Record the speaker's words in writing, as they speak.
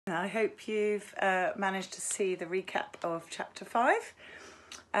I hope you've managed to see the recap of chapter 5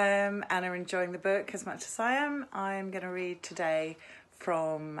 and are enjoying the book as much as I am. I'm going to read today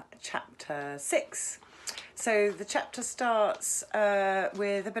from chapter 6. So the chapter starts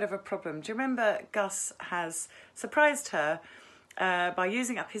with a bit of a problem. Do you remember Gus has surprised her by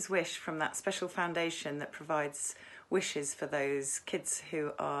using up his wish from that special foundation that provides wishes for those kids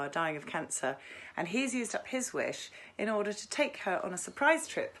who are dying of cancer, and he's used up his wish in order to take her on a surprise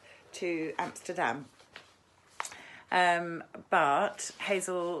trip to Amsterdam. But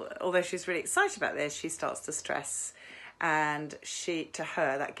Hazel, although she's really excited about this, she starts to stress, and to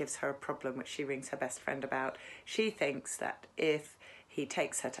her that gives her a problem, which she rings her best friend about. She thinks that if he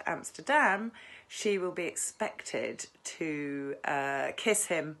takes her to Amsterdam, she will be expected to kiss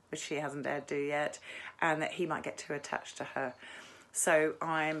him, which she hasn't dared do yet, and that he might get too attached to her. So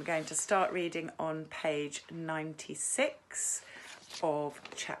I'm going to start reading on page 96 of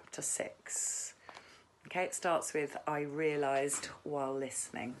chapter 6. Okay, it starts with, I realised while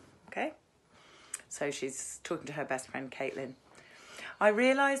listening. Okay, so she's talking to her best friend Caitlin. I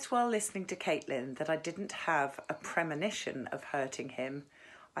realised while listening to Caitlin that I didn't have a premonition of hurting him.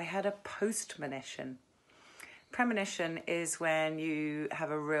 I had a postmonition. Premonition is when you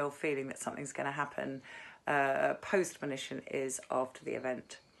have a real feeling that something's going to happen. Postmonition is after the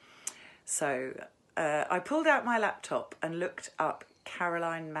event. So I pulled out my laptop and looked up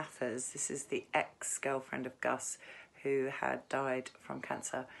Caroline Mathers. This is the ex-girlfriend of Gus who had died from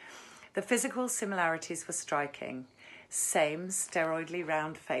cancer. The physical similarities were striking. Same steroidally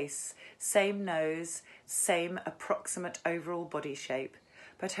round face, same nose, same approximate overall body shape,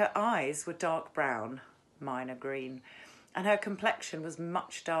 but her eyes were dark brown, mine are green, and her complexion was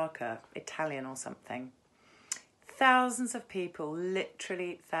much darker, Italian or something. Thousands of people,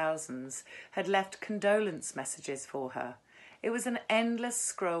 literally thousands, had left condolence messages for her. It was an endless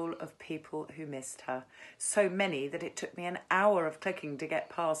scroll of people who missed her, so many that it took me an hour of clicking to get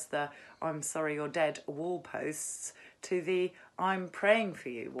past the I'm sorry you're dead wall posts to the I'm praying for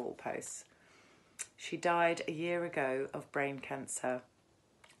you wall posts. She died a year ago of brain cancer.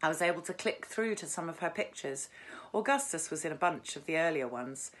 I was able to click through to some of her pictures. Augustus was in a bunch of the earlier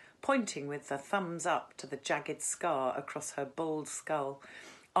ones, pointing with the thumbs up to the jagged scar across her bald skull,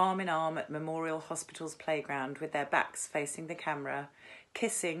 arm in arm at Memorial Hospital's playground with their backs facing the camera,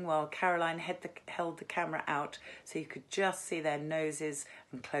 kissing while Caroline held the camera out so you could just see their noses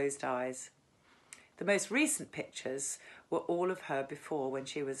and closed eyes. The most recent pictures were all of her before, when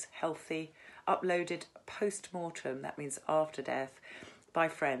she was healthy, uploaded post-mortem, that means after death, by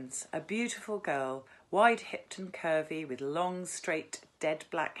friends. A beautiful girl, wide-hipped and curvy, with long, straight, dead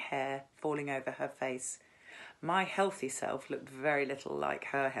black hair falling over her face. My healthy self looked very little like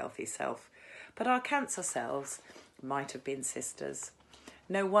her healthy self, but our cancer selves might have been sisters.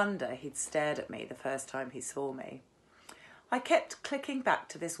 No wonder he'd stared at me the first time he saw me. I kept clicking back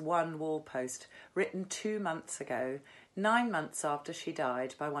to this one wall post, written 2 months ago, 9 months after she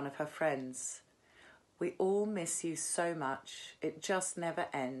died, by one of her friends. We all miss you so much. It just never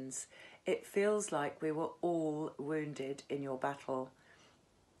ends. It feels like we were all wounded in your battle.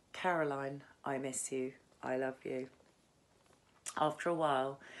 Caroline, I miss you. I love you. After a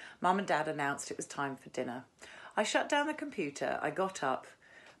while, Mum and Dad announced it was time for dinner. I shut down the computer. I got up,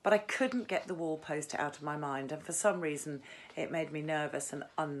 but I couldn't get the wall poster out of my mind, and for some reason it made me nervous and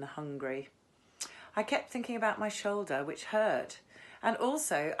unhungry. I kept thinking about my shoulder, which hurt, and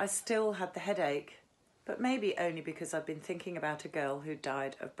also I still had the headache, but maybe only because I'd been thinking about a girl who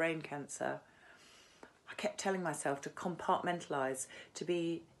died of brain cancer. I kept telling myself to compartmentalise, to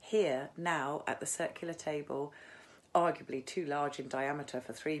be here now at the circular table, arguably too large in diameter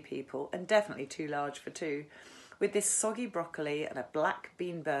for 3 people and definitely too large for 2, with this soggy broccoli and a black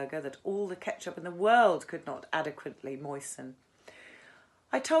bean burger that all the ketchup in the world could not adequately moisten.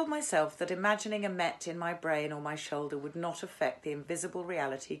 I told myself that imagining a Met in my brain or my shoulder would not affect the invisible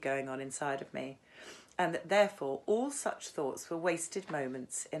reality going on inside of me, and that therefore all such thoughts were wasted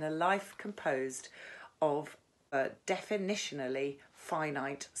moments in a life composed of a definitionally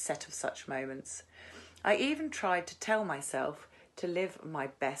finite set of such moments. I even tried to tell myself to live my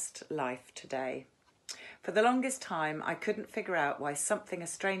best life today. For the longest time, I couldn't figure out why something a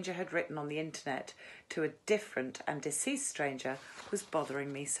stranger had written on the internet to a different and deceased stranger was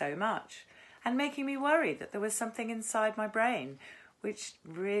bothering me so much and making me worry that there was something inside my brain which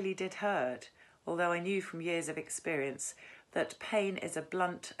really did hurt, although I knew from years of experience that pain is a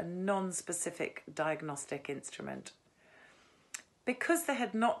blunt and non-specific diagnostic instrument. Because there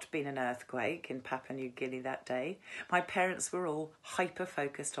had not been an earthquake in Papua New Guinea that day, my parents were all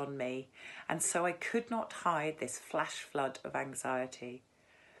hyper-focused on me, and so I could not hide this flash flood of anxiety.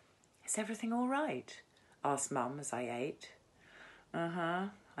 Is everything all right? Asked Mum as I ate. Uh-huh,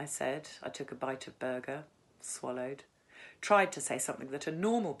 I said. I took a bite of burger, swallowed. Tried to say something that a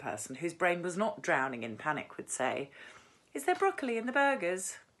normal person whose brain was not drowning in panic would say. Is there broccoli in the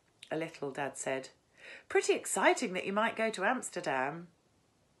burgers? A little, Dad said. Pretty exciting that you might go to Amsterdam.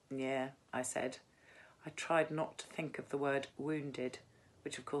 Yeah, I said. I tried not to think of the word wounded,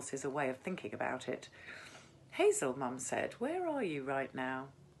 which of course is a way of thinking about it. Hazel, Mum said, where are you right now?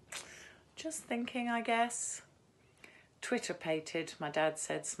 Just thinking, I guess. Twitter-pated, my dad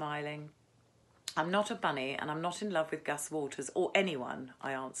said, smiling. I'm not a bunny and I'm not in love with Gus Waters or anyone,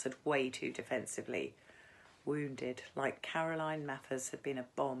 I answered way too defensively. Wounded, like Caroline Mathers had been a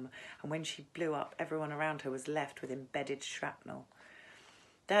bomb, and when she blew up, everyone around her was left with embedded shrapnel.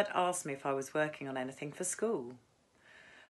 Dad asked me if I was working on anything for school.